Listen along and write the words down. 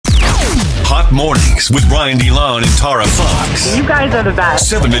Hot Mornings with Brian DeLon and Tara Fox. You guys are the best.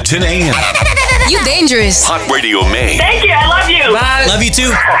 7 to 10 a.m. You dangerous. Hot Radio Maine. Thank you. I love you. Bye. Love you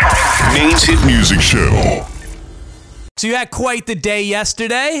too. Maine's hit music show. So you had quite the day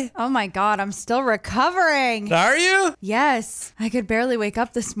yesterday. Oh my God, I'm still recovering. Are you? Yes, I could barely wake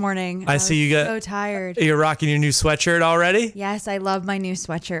up this morning. I see you got so tired. You're rocking your new sweatshirt already? Yes, I love my new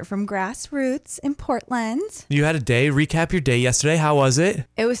sweatshirt from Grassroots in Portland. You had a day. Recap your day yesterday. How was it?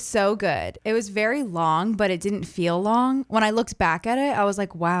 It was so good. It was very long, but it didn't feel long. When I looked back at it, I was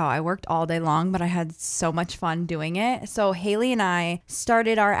like, wow, I worked all day long, but I had so much fun doing it. So Haley and I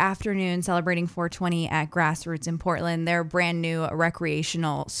started our afternoon celebrating 420 at Grassroots in Portland, their brand new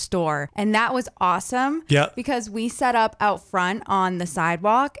recreational store. And that was awesome. Yeah. Because we set up out front on the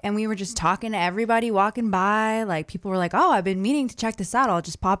sidewalk and we were just talking to everybody walking by. Like people were like, oh, I've been meaning to check this out. I'll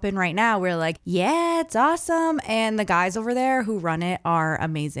just pop in right now. We're like, yeah, it's awesome. And the guys over there who run it are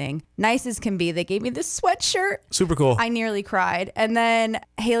amazing. Nice as can be. They gave me this sweatshirt. Super cool. I nearly cried. And then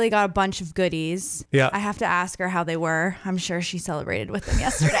Haley got a bunch of goodies. Yeah. I have to ask her how they were. I'm sure she celebrated with them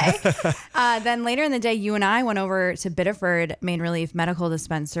yesterday. Then later in the day, you and I went over to Biddeford Maine Relief Medical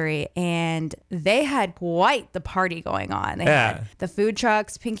Dispensary, and they had quite the party going on. They had the food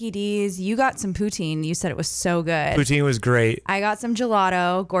trucks, Pinky D's. You got some poutine. You said it was so good. Poutine was great. I got some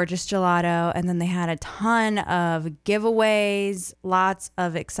gelato, gorgeous gelato, and then they had a ton of giveaways, lots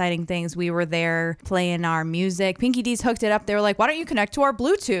of exciting things. We were there playing our music. Pinky D's hooked it up. They were like, why don't you connect to our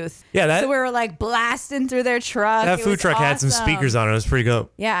Bluetooth? Yeah, so we were like blasting through their truck. That food truck had some speakers on it. It was pretty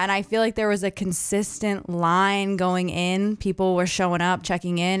dope. Yeah, and I feel like there was a consistent line going in. People were showing up,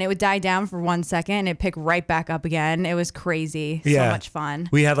 checking in. It would die down for 1 second and it'd pick right back up again. It was crazy. Yeah. So much fun.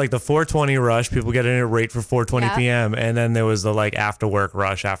 We had like the 420 rush. People get in at rate for 4:20 p.m. And then there was the like after work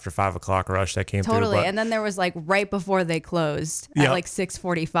rush, after 5 o'clock rush that came through. Totally. And then there was like right before they closed at like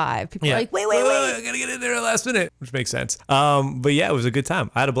 6:45. People were like, wait. I gotta get in there at the last minute, which makes sense. But yeah, it was a good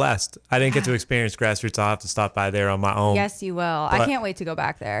time. I had a blast. I didn't get to experience Grassroots. I'll have to stop by there on my own. Yes, you will. I can't wait to go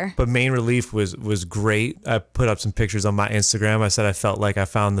back there. But Maine Relief was great. I put up some pictures on my Instagram. I said I felt like I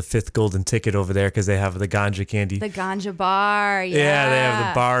found the 5th golden ticket over there because they have the ganja candy. The ganja bar. Yeah, they have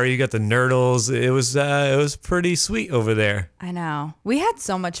the bar. You got the nurdles. It was pretty sweet over there. I know. We had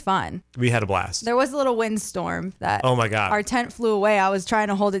so much fun. We had a blast. There was a little windstorm that oh my God. Our tent flew away. I was trying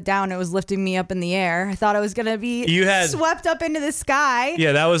to hold it down. It was lifting me up in the air. I thought I was gonna be swept up into the sky.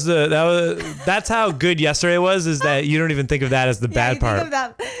 Yeah, that's how good yesterday was, is that you don't even think of that as the bad part. Think of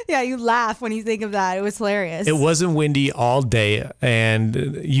that. Yeah, you laugh when you think of that. It was hilarious. It wasn't windy all day, and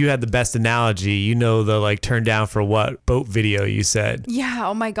you had the best analogy. You know, the like turn down for what boat video you said. Yeah,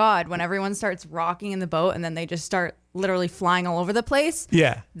 oh my God. When everyone starts rocking in the boat and then they just start literally flying all over the place.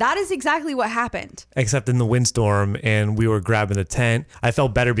 Yeah. That is exactly what happened. Except in the windstorm, and we were grabbing the tent. I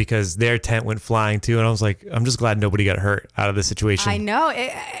felt better because their tent went flying too, and I was like, I'm just glad nobody got hurt out of the situation. I know.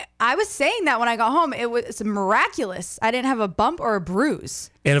 I was saying that when I got home. It was miraculous. I didn't have a bump or a bruise.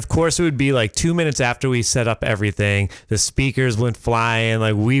 And of course, it would be like 2 minutes after we set up everything. The speakers went flying,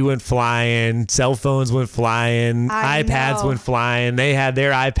 like we went flying, cell phones went flying, iPads went flying. They had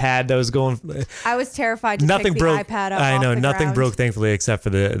their iPad that was going. I was terrified to pick the iPad up. I know, off the nothing ground. broke, thankfully, except for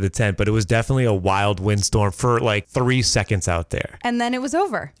the tent. But it was definitely a wild windstorm for like 3 seconds out there. And then it was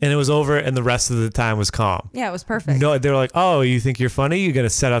over. And it was over, and the rest of the time was calm. Yeah, it was perfect. No, they were like, oh, you think you're funny? You're going to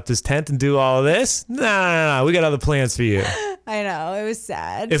set up this tent and do all of this? No. We got other plans for you. I know. It was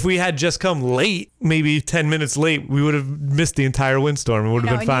sad. If we had just come late, maybe 10 minutes late, we would have missed the entire windstorm. It would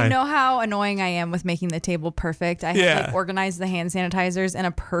have been fine. You know how annoying I am with making the table perfect? I had like organized the hand sanitizers in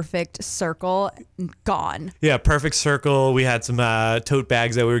a perfect circle. Gone. Yeah, perfect circle. We had some tote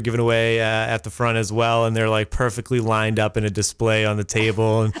bags that we were giving away at the front as well, and they're like perfectly lined up in a display on the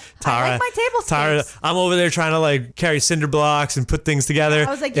table. And Tara, I like my table space. I'm over there trying to like carry cinder blocks and put things together.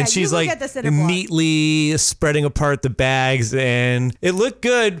 I was like, and she's like neatly spreading apart the bags, and it looked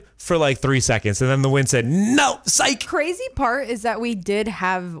good for like 3 seconds, and then the wind said, no, psych. Crazy part is that we did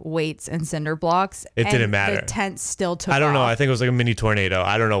have weights and cinder blocks. It didn't matter. The tent still took off. I don't know. I think it was like a mini tornado.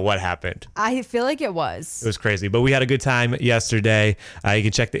 I don't know what happened. I feel like it was. It was crazy, but we had a good time yesterday. You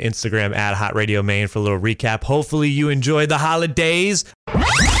can check the Instagram at Hot Radio Maine for a little recap. Hopefully you enjoyed the holidays.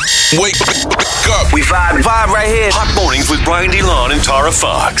 Wake up. We vibe right here. Hot Mornings with Brian DeLon and Tara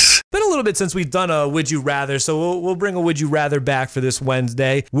Fox. Been a little bit since we've done a Would You Rather, so we'll bring a Would You Rather back for this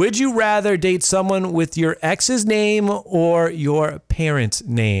Wednesday. Would you rather date someone with your ex's name or your parents'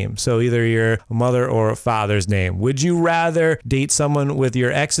 name? So either your mother or father's name. Would you rather date someone with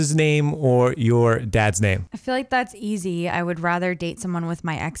your ex's name or your dad's name? I feel like that's easy. I would rather date someone with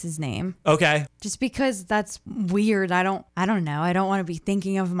my ex's name. Okay. Just because that's weird. I don't know. I don't want to be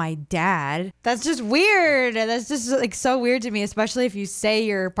thinking of my dad. That's just weird. That's just like so weird to me, especially if you say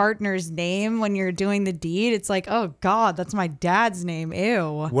your partner's name when you're doing the deed. It's like, oh God, that's my dad's name.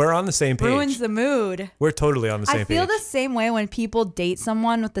 Ew. We're on the same page. Ruins the mood. We're totally on the same page. I feel the same way when people date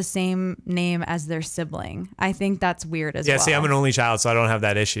someone with the same name as their sibling. I think that's weird as well. Yeah, see, I'm an only child, so I don't have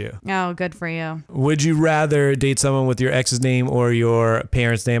that issue. Oh, good for you. Would you rather date someone with your ex's name or your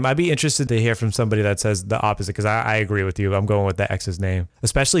parents' name? I'd be interested to hear from somebody that says the opposite, because I agree with you. I'm going with the ex's name,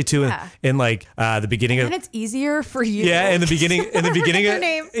 especially too in like the beginning of. And it's easier for you. Yeah, in the beginning of your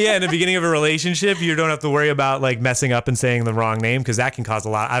name. Yeah, in the beginning of a relationship, you don't have to worry about like messing up and saying the wrong name, because that can cause a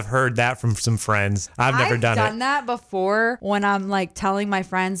lot. I've heard that from some friends. I've never done that before when I'm like telling my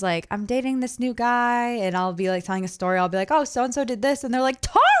friends like I'm dating this new guy, and I'll be like telling a story. I'll be like, oh, so and so did this, and they're like,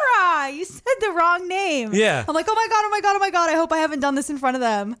 Tara, you said the wrong name. Yeah. I'm like, oh my god, oh my god, oh my god. I hope I haven't done this in front of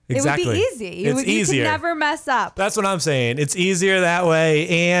them. Exactly. It would be easy. It's easier. You could never mess up. That's what I'm saying. It's easier that way,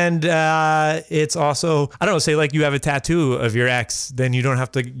 and it's also, I don't know, say like you have a tattoo of your ex, then you don't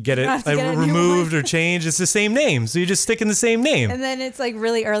have to get it removed or changed. It's the same name, so you just stick in the same name. And then it's like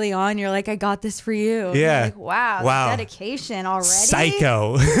really early on, you're like, I got this for you. Yeah. Like, wow. Dedication already.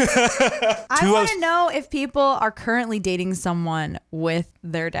 Psycho. I want to know if people are currently dating someone with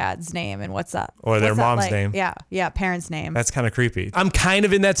their dad's name and what's up. Or their mom's like? name. Yeah, parents' name. That's kind of creepy. I'm kind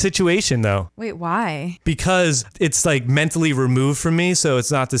of in that situation though. Wait, why? Because it's like mentally removed from me, so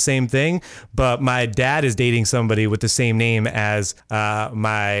it's not the same thing. But my dad is dating somebody with the same name as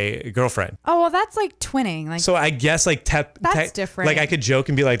my girlfriend. Oh, well, that's like twinning. Like, so I guess like that's different. Like I could joke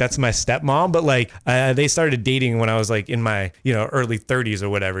and be like, that's my stepmom, but like they started dating when I was like in my early 30s or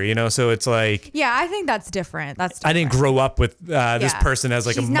whatever, so it's like, yeah, I think that's different. I didn't grow up with this person as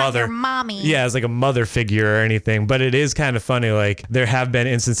like She's a mother, not your mommy. Yeah, as like a mother figure or anything. But it is kind of funny. Like there have been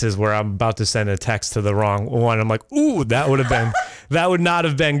instances where I'm about to send a text to the wrong one. I'm like, ooh, that would have been, that would not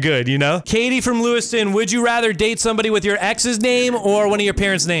have been good, Katie from Lewiston, would you rather date somebody with your ex's name or one of your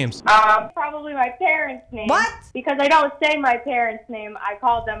parents' names? Probably my parents' name. What? Because I don't say my parents' name. I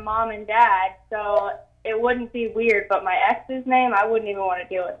call them mom and dad, so it wouldn't be weird. But my ex's name, I wouldn't even want to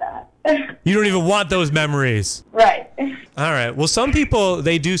deal with that. You don't even want those memories. Right. All right. Well, some people,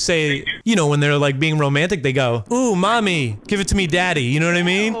 they do say, when they're like being romantic, they go, ooh, mommy, give it to me, daddy. You know what I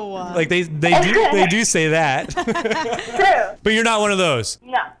mean? Like they do say that. True. But you're not one of those.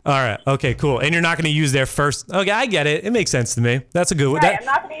 No. All right. Okay, cool. And you're not going to use their first. Okay, I get it. It makes sense to me. That's a good one. Right. I'm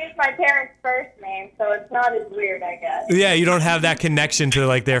not going to use my parents' first name, so it's not as weird, I guess. Yeah, you don't have that connection to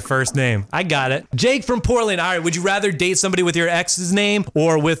like their first name. I got it. Jake from Portland. All right. Would you rather date somebody with your ex's name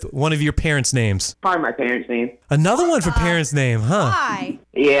or with one of your parents' names? Probably my parents' name. Another one for parents' name, huh? Why?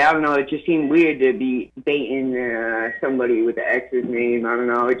 Yeah, I don't know. It just seemed weird to be dating somebody with the ex's name. I don't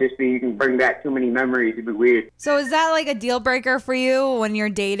know. You can bring back too many memories. It'd be weird. So is that like a deal breaker for you when you're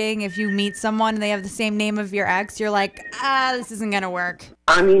dating? If you meet someone and they have the same name of your ex, you're like, this isn't going to work.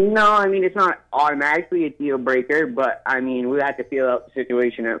 No. It's not automatically a deal breaker, but we have to feel out the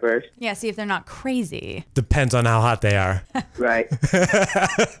situation at first. Yeah, see if they're not crazy. Depends on how hot they are. Right.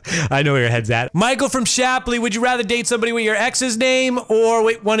 I know where your head's at. Michael from Shapley, would you rather date somebody with your ex's name or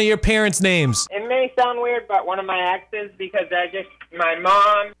with one of your parents' names? It may sound weird, but one of my exes, because my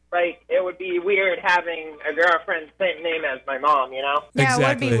mom, it would be weird having a girlfriend's same name as my mom, Yeah, Exactly. it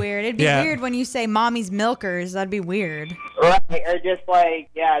would be weird. It'd be weird when you say mommy's milkers. That'd be weird. Right, or just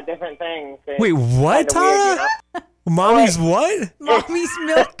different things. Wait, what, Tara? Mommy's what? Mommy's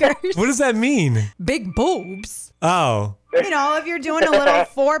milkers. What does that mean? Big boobs. Oh. If you're doing a little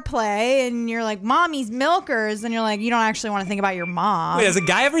foreplay and you're like, mommy's milkers, and you're like, you don't actually want to think about your mom. Wait, has a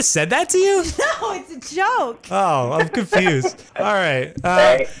guy ever said that to you? No, it's a joke. Oh, I'm confused. All right.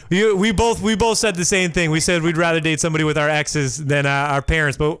 We both said the same thing. We said we'd rather date somebody with our exes than our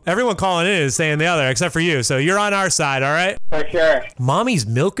parents, but everyone calling in is saying the other, except for you. So you're on our side, all right? For sure. Mommy's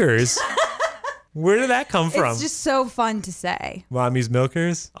milkers? Where did that come from? It's just so fun to say. Mommy's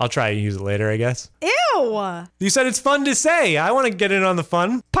milkers? I'll try and use it later, I guess. Ew. You said it's fun to say. I want to get in on the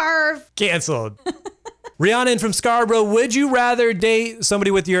fun. Perv. Canceled. Rhiannon from Scarborough, would you rather date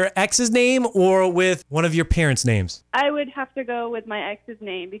somebody with your ex's name or with one of your parents' names? I would have to go with my ex's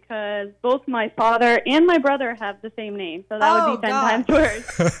name because both my father and my brother have the same name. So that would be 10 times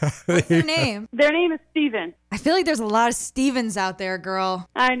worse. What's their name? Their name is Steven. I feel like there's a lot of Stevens out there, girl.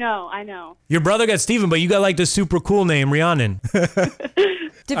 I know. Your brother got Steven, but you got like the super cool name, Rhiannon.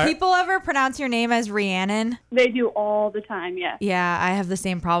 Do people ever pronounce your name as Rhiannon? They do all the time, yes. Yeah, I have the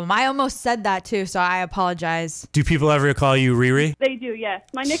same problem. I almost said that too, so I apologize. Do people ever call you Riri? They do, yes.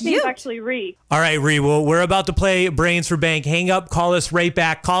 My nickname is actually Ree. All right, Ree, well, we're about to play Brains for Bank. Hang up, call us right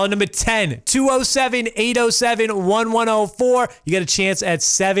back. Call number 10, 207-807-1104. You got a chance at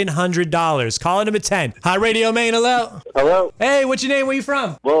 $700. Call number 10. Hot Radio Maine, hello. Hello. Hey, what's your name? Where you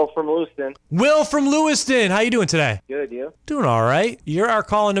from? Will from Lewiston. Will from Lewiston. How you doing today? Good, you? Doing all right. You're our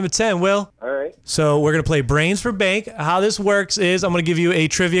caller number 10, Will. All right. So we're going to play Brains for Bank. How this works is I'm going to give you a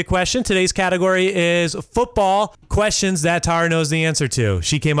trivia question. Today's category is football questions that Tara knows the answer to.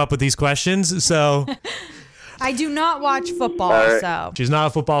 She came up with these questions, so... I do not watch football, so... She's not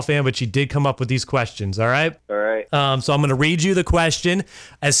a football fan, but she did come up with these questions, all right? All right. So I'm going to read you the question.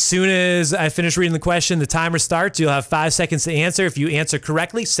 As soon as I finish reading the question, the timer starts. You'll have 5 seconds to answer. If you answer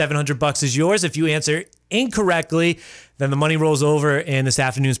correctly, $700 is yours. If you answer incorrectly, then the money rolls over, and this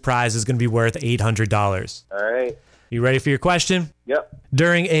afternoon's prize is going to be worth $800. All right. You ready for your question? Yep.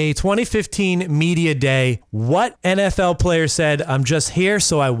 During a 2015 media day, what NFL player said, "I'm just here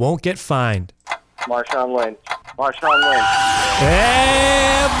so I won't get fined"? Marshawn Lynch. Marshawn Lynch.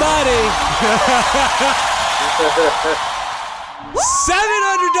 Hey, buddy.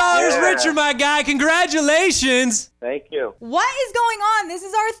 $700 richer, my guy. Congratulations. Thank you. What is going on? This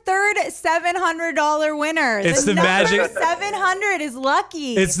is our third $700 winner. It's the magic. 700 is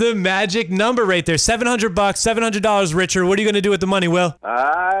lucky. It's the magic number right there. $700, $700 richer. What are you going to do with the money, Will?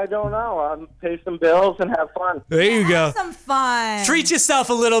 I don't know. I'll pay some bills and have fun. There you go. Have some fun. Treat yourself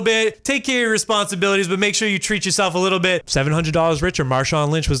a little bit. Take care of your responsibilities, but make sure you treat yourself a little bit. $700 richer.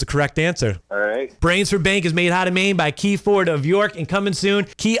 Marshawn Lynch was the correct answer. All right. Brains for Bank is made hot in Maine by Key Ford of York and coming soon.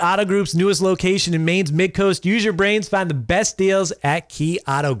 Key Auto Group's newest location in Maine's Midcoast. Use your brains. Find the best deals at Key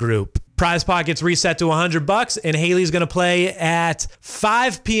Auto Group. Prize pot gets reset to $100, and Haley's going to play at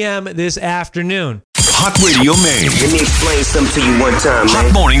 5 p.m. this afternoon. Hot Radio Maine. Let me explain something to you one time, man.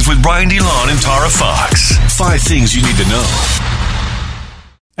 Hot mornings with Brian DeLon and Tara Fox. 5 things you need to know.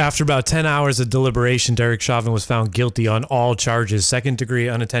 After about 10 hours of deliberation, Derek Chauvin was found guilty on all charges: second-degree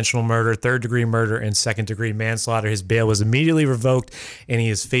unintentional murder, third-degree murder, and second-degree manslaughter. His bail was immediately revoked, and he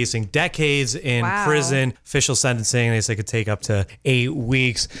is facing decades in prison. Official sentencing, they say, could take up to 8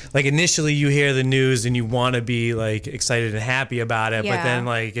 weeks. Like, initially, you hear the news, and you want to be, like, excited and happy about it, but then,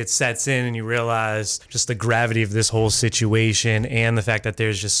 like, it sets in, and you realize just the gravity of this whole situation and the fact that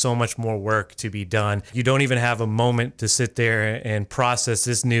there's just so much more work to be done. You don't even have a moment to sit there and process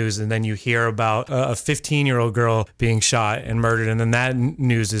this news, and then you hear about a 15-year-old girl being shot and murdered, and then that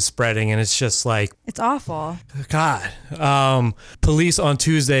news is spreading, and it's just like, it's awful. God. Police on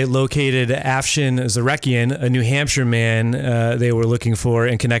Tuesday located Afshin Zarekian, a New Hampshire man they were looking for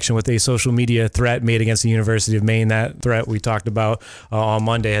in connection with a social media threat made against the University of Maine. That threat we talked about on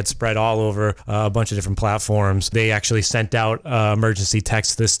Monday had spread all over a bunch of different platforms. They actually sent out emergency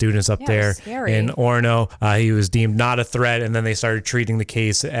texts to the students up there in Orono. He was deemed not a threat, and then they started treating the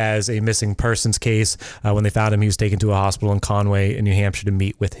case as a missing persons case. When they found him, he was taken to a hospital in Conway in New Hampshire to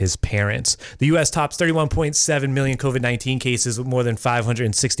meet with his parents. The U.S. tops 31.7 million COVID-19 cases with more than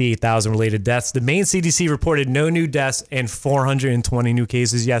 568,000 related deaths. The Maine CDC reported no new deaths and 420 new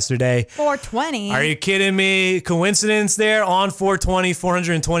cases yesterday. 420? Are you kidding me? Coincidence there? On 420,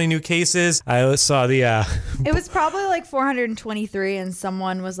 420 new cases. I saw the... It was probably like 423, and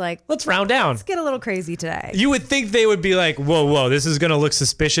someone was like, let's round down. Let's get a little crazy today. You would think they would be like, whoa, this is going to look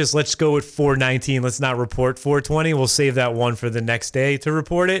suspicious. Let's go with 419. Let's not report 420. We'll save that one for the next day to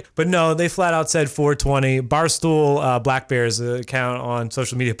report it. But no, they flat out said 420. Barstool Black Bears account on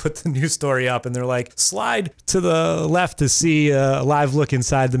social media put the news story up, and they're like, slide to the left to see a live look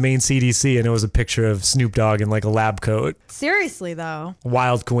inside the Maine CDC, and it was a picture of Snoop Dogg in like a lab coat. Seriously, though.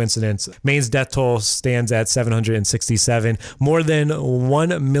 Wild coincidence. Maine's death toll stands at 767. More than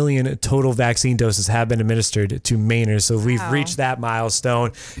 1 million total vaccine doses have been administered to Mainers, so we've reached that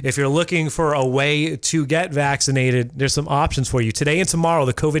milestone. If you're looking for a way to get vaccinated, there's some options for you. Today and tomorrow,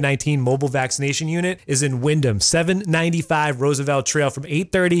 the COVID-19 mobile vaccination unit is in Wyndham, 795 Roosevelt Trail from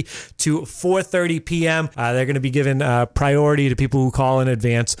 8:30 to 4:30 p.m. They're going to be giving priority to people who call in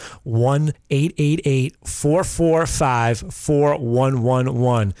advance.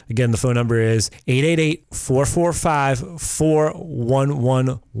 1-888-445-4111. Again, the phone number is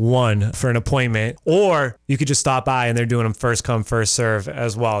 888-445-4111 for an appointment. Or you could just stop by, and they're doing them first come, first serve. serve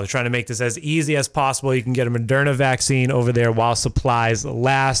as well. They're trying to make this as easy as possible. You can get a Moderna vaccine over there while supplies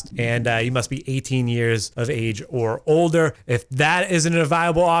last, and you must be 18 years of age or older. If that isn't a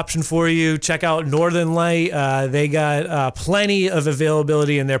viable option for you, check out Northern Light. They got plenty of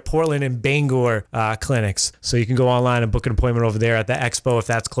availability in their Portland and Bangor clinics. So you can go online and book an appointment over there at the expo if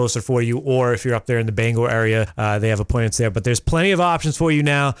that's closer for you, or if you're up there in the Bangor area, they have appointments there. But there's plenty of options for you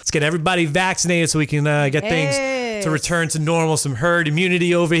now. Let's get everybody vaccinated so we can get things to return to normal, some herd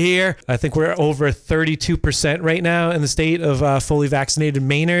immunity over here. I think we're over 32% right now in the state of fully vaccinated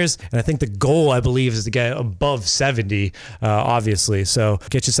Mainers. And I think the goal, I believe, is to get above 70, obviously. So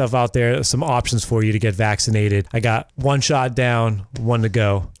get yourself out there. Some options for you to get vaccinated. I got one shot down, one to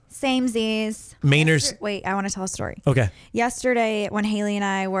go. Samesies. Mainers. Wait, I want to tell a story. Okay. Yesterday, when Haley and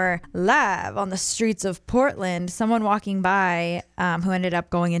I were live on the streets of Portland, someone walking by who ended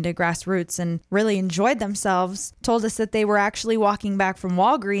up going into Grassroots and really enjoyed themselves told us that they were actually walking back from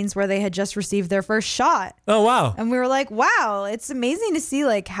Walgreens where they had just received their first shot. Oh, wow. And we were like, wow, it's amazing to see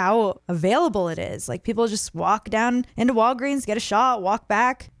like how available it is. Like people just walk down into Walgreens, get a shot, walk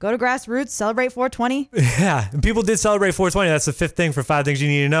back, go to Grassroots, celebrate 420. Yeah, people did celebrate 420. That's the fifth thing for 5 things you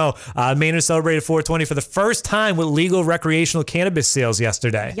need to know. Mainers celebrated 420 for the first time with legal recreational cannabis sales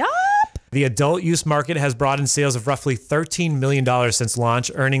yesterday. Yup. The adult use market has brought in sales of roughly $13 million since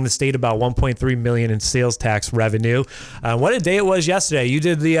launch, earning the state about $1.3 million in sales tax revenue. What a day it was yesterday. You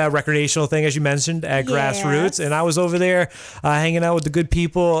did the recreational thing, as you mentioned, at Grassroots, and I was over there hanging out with the good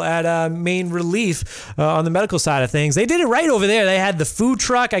people at Maine Relief on the medical side of things. They did it right over there. They had the food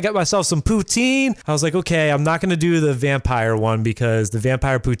truck. I got myself some poutine. I was like, okay, I'm not going to do the vampire one because the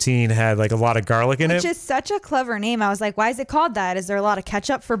vampire poutine had like a lot of garlic in it. Which is such a clever name. I was like, why is it called that? Is there a lot of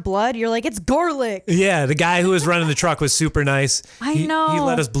ketchup for blood? You're like, it's garlic. Yeah, the guy who was running the truck was super nice. I know. He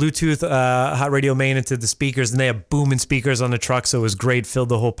let us Bluetooth Hot Radio Maine into the speakers, and they have booming speakers on the truck, so it was great. Filled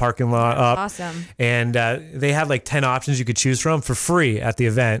the whole parking lot up. Awesome. And they had like 10 options you could choose from for free at the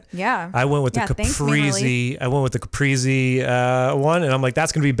event. Yeah. I went with the caprese. I went with the caprese one, and I'm like,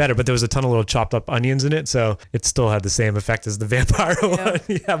 that's gonna be better. But there was a ton of little chopped up onions in it, so it still had the same effect as the vampire one.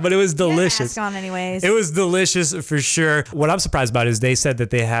 Yeah, but it was delicious. Mask on anyways. It was delicious for sure. What I'm surprised about is they said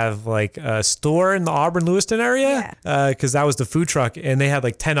that they have like a store in the Auburn Lewiston area, because that was the food truck, and they had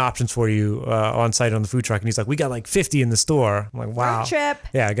like 10 options for you on site on the food truck, and he's like, we got like 50 in the store. I'm like, wow. Road trip.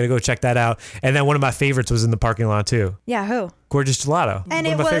 Yeah, I gotta go check that out. And then one of my favorites was in the parking lot too. Yeah, who? Gorgeous Gelato. And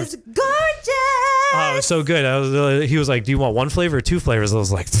one it was gorgeous. Oh, it was so good. He was like, do you want one flavor or 2 flavors? I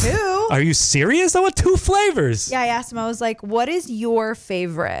was like, 2? Are you serious? I want 2 flavors. Yeah, I asked him, I was like, what is your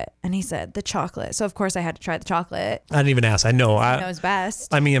favorite? And he said the chocolate. So of course I had to try the chocolate. I didn't even ask. I know. He knows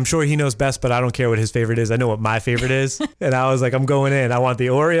best. I mean, I'm sure he knows best, but I don't care what his favorite is. I know what my favorite is. And I was like, I'm going in. I want the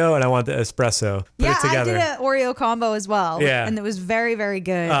Oreo and I want the espresso. Put it together. I did an Oreo combo as well. Yeah. And it was very, very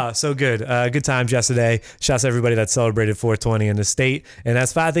good. Oh, so good. Good times yesterday. Shouts to everybody that celebrated 420 in the state. And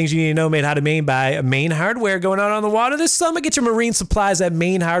that's 5 things you need to know made out of Maine by Maine Hardware, going out on the water this summer. Get your marine supplies at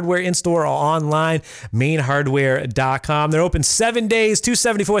Maine Hardware in-store or online, mainehardware.com. They're open 7 days,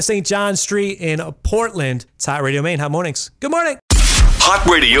 274 St. John Street in Portland. It's Hot Radio Maine. Hot mornings. Good morning. Hot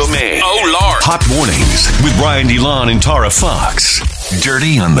Radio Maine. Oh, Lord. Hot mornings with Brian DeLon and Tara Fox.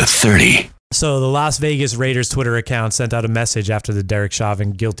 Dirty on the 30. So the Las Vegas Raiders Twitter account sent out a message after the Derek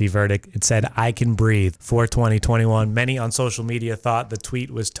Chauvin guilty verdict. It said, I can breathe, 4/20/21. Many on social media thought the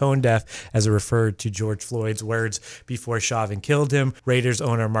tweet was tone deaf as it referred to George Floyd's words before Chauvin killed him. Raiders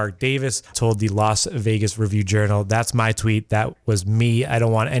owner Mark Davis told the Las Vegas Review-Journal, that's my tweet. That was me. I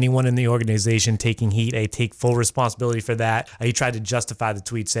don't want anyone in the organization taking heat. I take full responsibility for that. He tried to justify the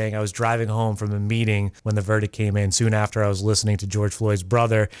tweet, saying, I was driving home from a meeting when the verdict came in. Soon after, I was listening to George Floyd's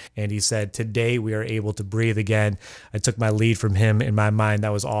brother, and he said, today we are able to breathe again. I took my lead from him in my mind.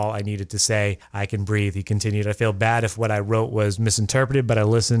 That was all I needed to say. I can breathe. He continued, I feel bad if what I wrote was misinterpreted, but I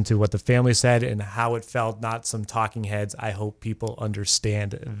listened to what the family said and how it felt, not some talking heads. I hope people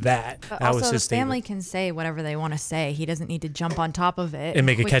understand that. But that also, was his the family statement. can say whatever they want to say. He doesn't need to jump on top of it And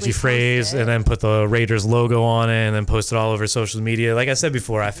make a quickly catchy post phrase it. and then put the Raiders logo on it and then post it all over social media. Like I said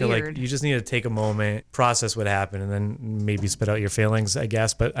before, I feel like Weird. you just need to take a moment, process what happened, and then maybe spit out your feelings, I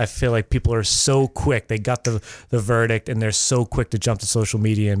guess. But I feel like people are so quick. They got the verdict and they're so quick to jump to social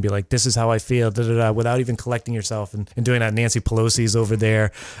media and be like, this is how I feel, without even collecting yourself and doing that. Nancy Pelosi's over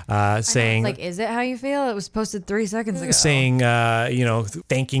there saying, Like, is it how you feel? It was posted 3 seconds ago. saying,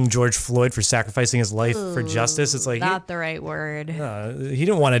 thanking George Floyd for sacrificing his life for justice. It's like, Not the right word. he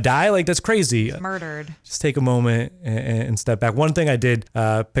didn't want to die. Like, that's crazy. Murdered. Just take a moment and step back. One thing I did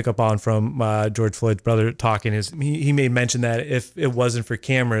pick up on from George Floyd's brother talking is he made mention that if it wasn't for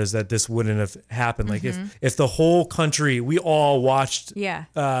cameras, that this wouldn't have happened. Like if the whole country, we all watched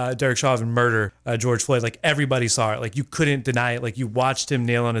Derek Chauvin murder George Floyd, like everybody saw it. Like you couldn't deny it. Like you watched him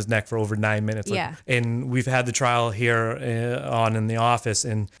nail on his neck for over 9 minutes. Like, and we've had the trial here on in the office,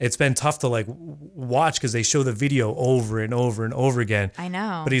 and it's been tough to like watch because they show the video over and over and over again. I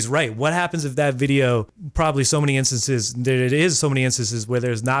know. But he's right. What happens if that video, probably so many instances, there it is so many instances where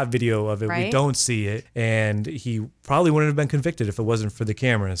there's not video of it. Right? We don't see it. And he probably wouldn't have been convicted if it wasn't for the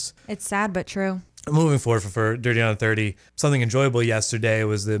cameras. It's sad, but true. Moving forward for Dirty on 30, something enjoyable yesterday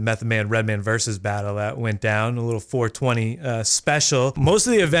was the Method Man Redman versus battle that went down, a little 420 special. Most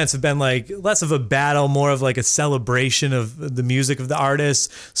of the events have been like less of a battle, more of like a celebration of the music of the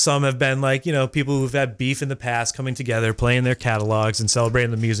artists. Some have been like, you know, people who've had beef in the past coming together, playing their catalogs and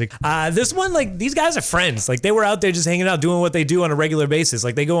celebrating the music. This one, like these guys are friends. Like they were out there just hanging out, doing what they do on a regular basis.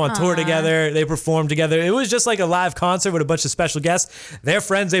 Like they go on tour together, they perform together. It was just like a live concert with a bunch of special guests. They're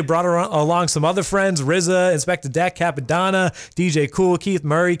friends. They brought along some other friends, RZA, Inspector Deck, Capadonna, DJ Cool, Keith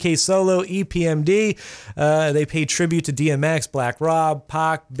Murray, K Solo, EPMD. They paid tribute to DMX, Black Rob,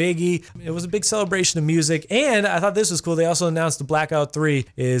 Pac, Biggie. It was a big celebration of music, and I thought this was cool. They also announced the Blackout 3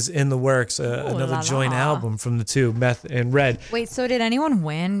 is in the works, another joint album from the two, Meth and Red. Wait, so did anyone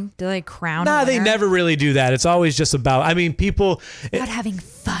win? Did they crown? Nah, they never really do that. It's always just about, I mean, people... About having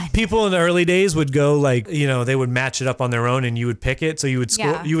fun. People in the early days would go like, you know, they would match it up on their own and you would pick it. So you would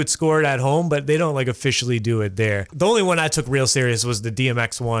score, you would score it at home, but they don't like officially do it there. The only one I took real serious was the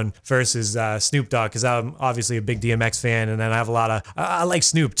DMX one versus Snoop Dogg, because I'm obviously a big DMX fan, and then I have a lot of, I like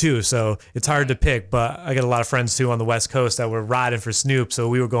Snoop too, so it's hard to pick, but I got a lot of friends too on the West Coast that were riding for Snoop, so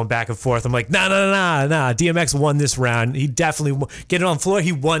we were going back and forth. I'm like, nah, DMX won this round. He definitely get it on the floor.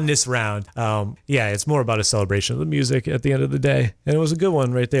 He won this round. Yeah, it's more about a celebration of the music at the end of the day, and it was a good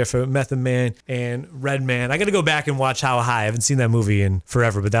one right there for Method Man and Redman. I got to go back and watch How High. I haven't seen that movie in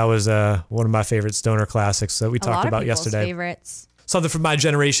forever, but that was one of my favorite stoner classics that we talked about yesterday. Favorites. Something from my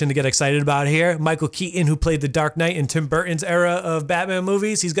generation to get excited about here. Michael Keaton, who played the Dark Knight in Tim Burton's era of Batman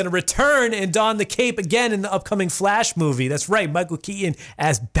movies, he's going to return and don the cape again in the upcoming Flash movie. That's right, Michael Keaton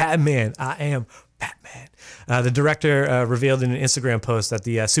as Batman. I am Batman. The director revealed in an Instagram post that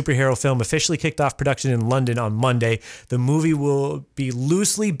the superhero film officially kicked off production in London on Monday. The movie will be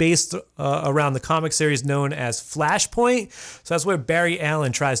loosely based around the comic series known as Flashpoint. So that's where Barry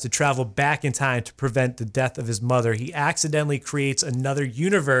Allen tries to travel back in time to prevent the death of his mother. He accidentally creates another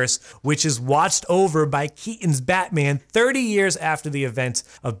universe, which is watched over by Keaton's Batman 30 years after the events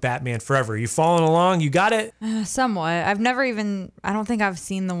of Batman Forever. You following along? You got it? Somewhat. I don't think I've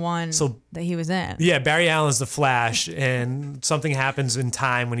seen the one that he was in. Yeah, Barry Allen's the Flash, and something happens in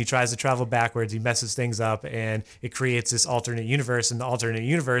time when he tries to travel backwards. He messes things up, and it creates this alternate universe, and the alternate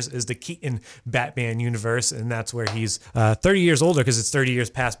universe is the Keaton Batman universe, and that's where he's 30 years older because it's 30 years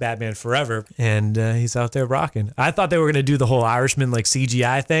past Batman Forever, and he's out there rocking. I thought they were going to do the whole Irishman like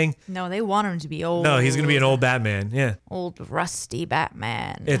CGI thing. No, they want him to be old. No, he's going to be an old Batman, yeah. Old rusty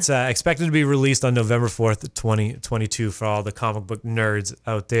Batman. It's expected to be released on November 4th, 2022 for all the comic book nerds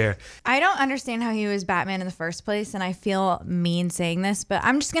out there. I don't understand how he was Batman in the first place, and I feel mean saying this, but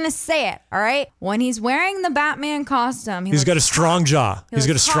I'm just gonna say it, all right? When he's wearing the Batman costume, he's got a strong jaw. He's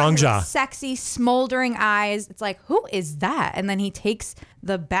got a strong jaw. Sexy, smoldering eyes. It's like, who is that? And then he takes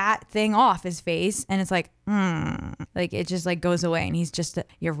the bat thing off his face, and it's like, like it just like goes away, and he's just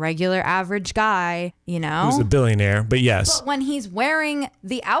your regular average guy, you know? He's a billionaire, but yes. But when he's wearing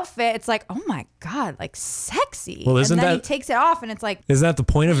the outfit, it's like, oh my God, like sexy. Well, and then he takes it off, and it's like, isn't that the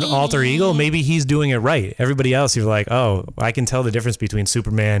point of an alter ego? Maybe he's doing it right. Everybody else, you're like, oh, I can tell the difference between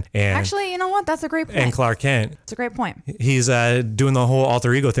Superman and... Actually, you know what? That's a great point. And Clark Kent. It's a great point. He's doing the whole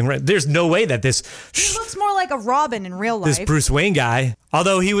alter ego thing right. There's no way that this... He looks more like a Robin in real life. This Bruce Wayne guy,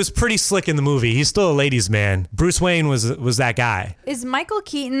 although he was pretty slick in the movie, he's still a ladies' man. Bruce Wayne was that guy. Is Michael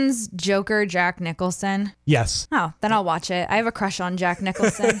Keaton's Joker Jack Nicholson? Yes. Oh, then I'll watch it. I have a crush on Jack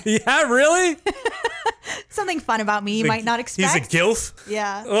Nicholson. Yeah, really? Something fun about me you might not expect. He's a gilf?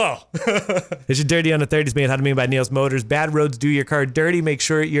 Yeah. Oh. It's your Dirty on the 30s made how to mean by Neil's Motors. Bad roads do your car dirty. Make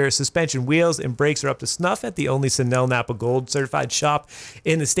sure your suspension, wheels, and brakes are up to snuff at the only Sinel Napa Gold certified shop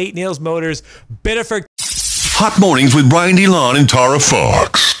in the state. Neil's Motors, Biddeford. Hot Mornings with Brian DeLon and Tara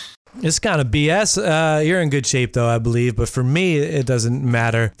Fox. It's kind of BS. You're in good shape, though, I believe. But for me, it doesn't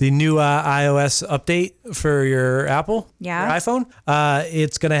matter. The new iOS update for your Apple, your iPhone,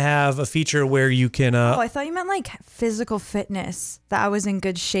 it's going to have a feature where you can... I thought you meant like physical fitness, that I was in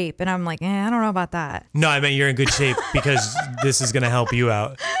good shape. And I'm like, I don't know about that. No, I meant you're in good shape because this is going to help you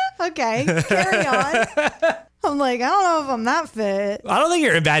out. Okay, carry on. I'm like, I don't know if I'm that fit. I don't think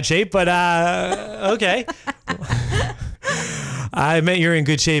you're in bad shape, but okay. I meant you're in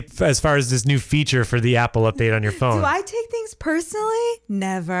good shape as far as this new feature for the Apple update on your phone. Do I take things personally?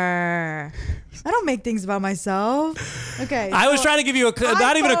 Never. I don't make things about myself. Okay. I was trying to give you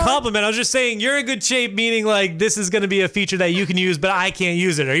not even a compliment. I was just saying you're in good shape, meaning like this is going to be a feature that you can use, but I can't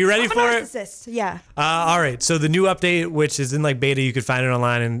use it. Are you ready for it? Yeah. All right. So the new update, which is in like beta, you could find it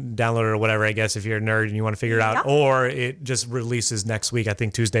online and download it or whatever, I guess, if you're a nerd and you want to figure it out. Or it just releases next week. I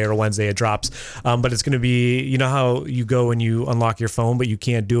think Tuesday or Wednesday it drops. But it's going to be, you know how you go and you unlock your phone, but you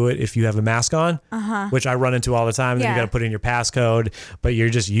can't do it if you have a mask on, which I run into all the time. And then you got to put in your passcode, but you're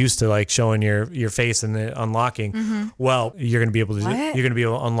just used to like showing your face and the unlocking. Well, you're going to be able to you're going to be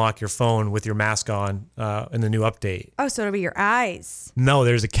able to unlock your phone with your mask on in the new update. Oh, so it'll be your eyes. No,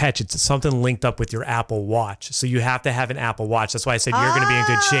 there's a catch. It's something linked up with your Apple Watch. So you have to have an Apple Watch. That's why I said you're going to be in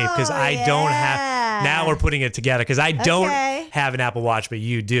good shape because I don't have. Now we're putting it together because I don't have an Apple Watch, but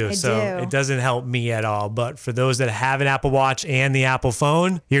you do. It doesn't help me at all. But for those that have an Apple Watch and the Apple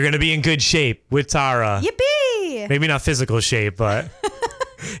phone, you're going to be in good shape with Tara. Yippee! Maybe not physical shape, but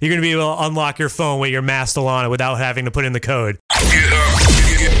you're going to be able to unlock your phone with your mask still on it without having to put in the code. Get up.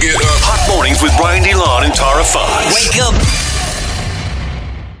 Get up. Hot mornings with Brian DeLon and Tara Fox. Wake up.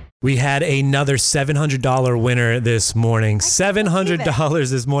 We had another $700 winner this morning. $700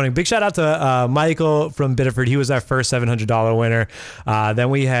 this morning. Big shout out to Michael from Biddeford. He was our first $700 winner.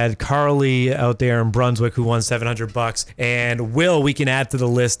 Then we had Carly out there in Brunswick who won $700. And Will, we can add to the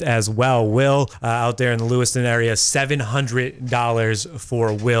list as well. Will out there in the Lewiston area, $700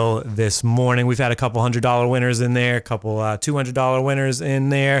 for Will this morning. We've had a couple $100 winners in there, a couple $200 winners in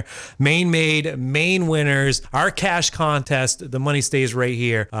there. Maine winners. Our cash contest, the money stays right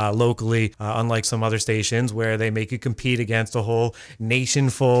here. Locally, unlike some other stations where they make you compete against a whole nation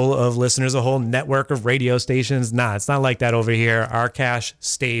full of listeners, a whole network of radio stations. Nah, it's not like that over here. Our cash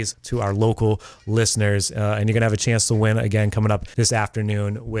stays to our local listeners, and you're going to have a chance to win again coming up this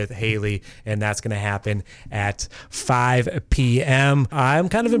afternoon with Haley, and that's going to happen at 5 p.m. I'm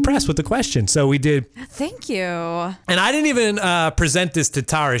kind of impressed with the question. So we did. Thank you. And I didn't even present this to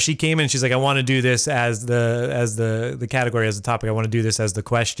Tara. She came in and she's like, I want to do this as the category, as the topic. I want to do this as the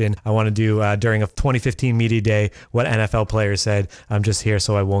question. I want to do during a 2015 media day what NFL players said. I'm just here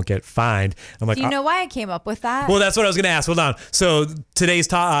so I won't get fined. I'm like, do you know why I came up with that? Well, that's what I was going to ask. Hold on. So today's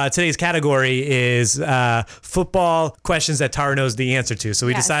category is football questions that Tara knows the answer to. So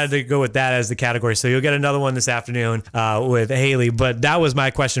we decided to go with that as the category. So you'll get another one this afternoon with Haley. But that was my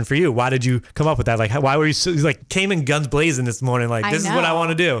question for you. Why did you come up with that? Like, why were you so, like came in guns blazing this morning? Like, this is what I want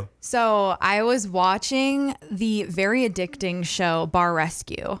to do. So I was watching the very addicting show Bar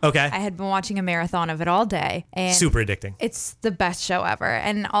Rescue. Okay. I had been watching a marathon of it all day. And super addicting. It's the best show ever.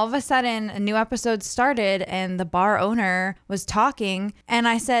 And all of a sudden, a new episode started and the bar owner was talking. And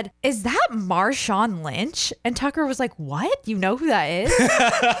I said, is that Marshawn Lynch? And Tucker was like, what? You know who that is?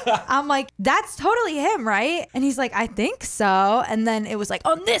 I'm like, that's totally him, right? And he's like, I think so. And then it was like,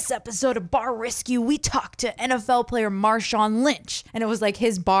 on this episode of Bar Rescue, we talked to NFL player Marshawn Lynch. And it was like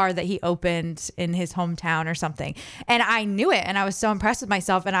his bar that he opened in his hometown or something. And I knew it. And I was so impressed with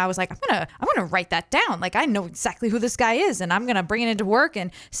myself. And I was like, I'm gonna write that down. Like, I know exactly who this guy is. And I'm going to bring it into work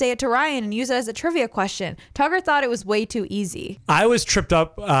and say it to Ryan and use it as a trivia question. Tucker thought it was way too easy. I was tripped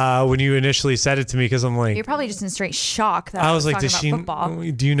up when you initially said it to me because I'm like, you're probably just in straight shock that I was like, talking about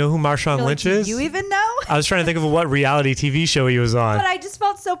football. Do you know who Marshawn Lynch is? Do you even know? I was trying to think of what reality TV show he was on. But I just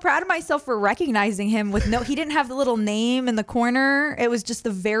felt so proud of myself for recognizing him with he didn't have the little name in the corner. It was just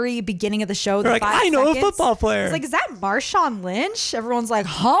the very beginning of the show. Like, I know a football player. It's like, is that Marshawn Lynch? Everyone's like,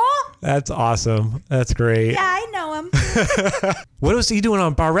 huh? That's awesome. That's great. Yeah, I know him. What was he doing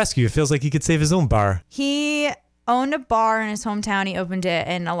on Bar Rescue? It feels like he could save his own bar. He owned a bar in his hometown. He opened it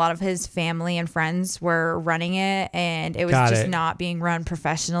and a lot of his family and friends were running it, and it was not being run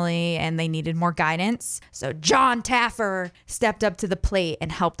professionally and they needed more guidance. So John Taffer stepped up to the plate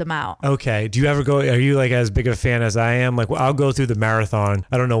and helped him out. Okay. Do you ever go, are you like as big a fan as I am? Like, well, I'll go through the marathon.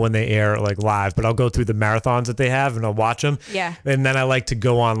 I don't know when they air like live, but I'll go through the marathons that they have and I'll watch them. Yeah. And then I like to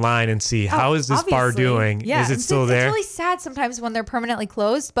go online and see how is this bar doing? Yeah. Is it still there? It's really sad sometimes when they're permanently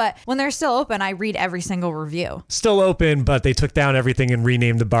closed, but when they're still open, I read every single review. Still open, but they took down everything and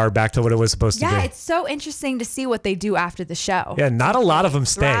renamed the bar back to what it was supposed to be. Yeah, it's so interesting to see what they do after the show. Yeah, not a lot of them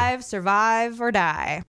stay. Thrive, survive, or die.